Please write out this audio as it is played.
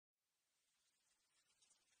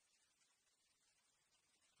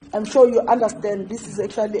I'm sure you understand this is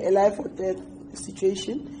actually a life or death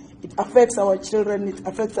situation. It affects our children, it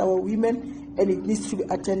affects our women, and it needs to be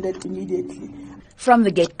attended immediately. From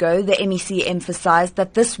the get-go, the MEC emphasized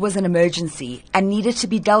that this was an emergency and needed to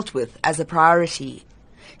be dealt with as a priority.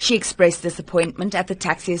 She expressed disappointment at the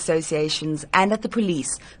taxi associations and at the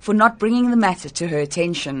police for not bringing the matter to her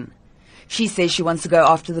attention. She says she wants to go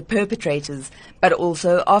after the perpetrators, but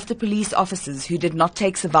also after police officers who did not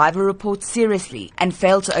take survivor reports seriously and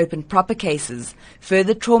failed to open proper cases,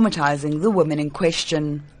 further traumatizing the women in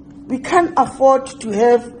question. We can't afford to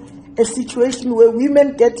have a situation where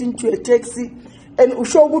women get into a taxi and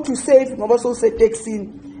ushogu to save ngoba say taxi,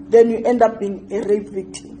 then you end up being a rape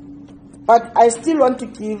victim. But I still want to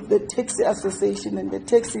give the taxi association and the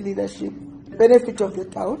taxi leadership the benefit of the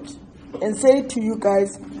doubt and say to you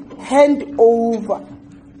guys, hand over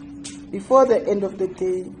before the end of the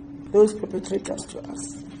day those perpetrators to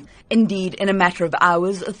us. Indeed, in a matter of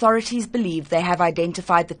hours, authorities believe they have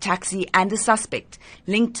identified the taxi and a suspect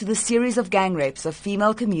linked to the series of gang rapes of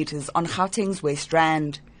female commuters on Gauteng's West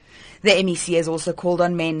Rand. The MEC has also called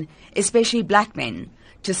on men, especially black men,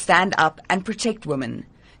 to stand up and protect women,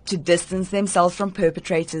 to distance themselves from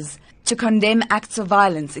perpetrators, to condemn acts of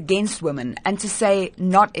violence against women, and to say,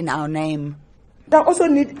 not in our name. I also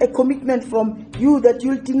need a commitment from you that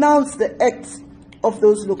you'll denounce the acts of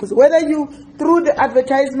those locals, whether you through the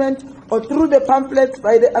advertisement or through the pamphlets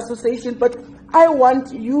by the association, but I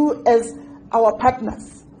want you as our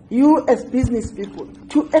partners, you as business people,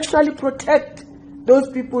 to actually protect those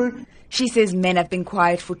people. She says men have been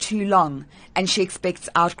quiet for too long, and she expects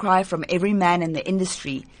outcry from every man in the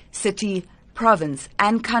industry, city, province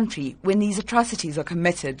and country when these atrocities are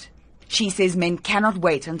committed. She says men cannot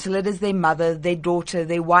wait until it is their mother, their daughter,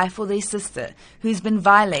 their wife or their sister who's been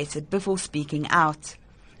violated before speaking out.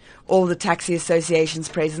 All the taxi associations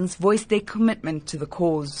present voiced their commitment to the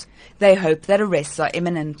cause. They hope that arrests are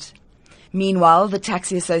imminent. Meanwhile, the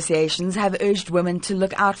taxi associations have urged women to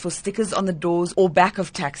look out for stickers on the doors or back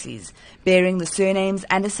of taxis, bearing the surnames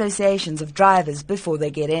and associations of drivers before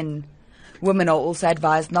they get in. Women are also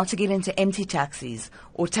advised not to get into empty taxis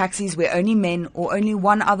or taxis where only men or only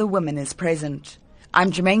one other woman is present.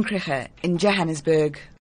 I'm Jermaine Krige in Johannesburg.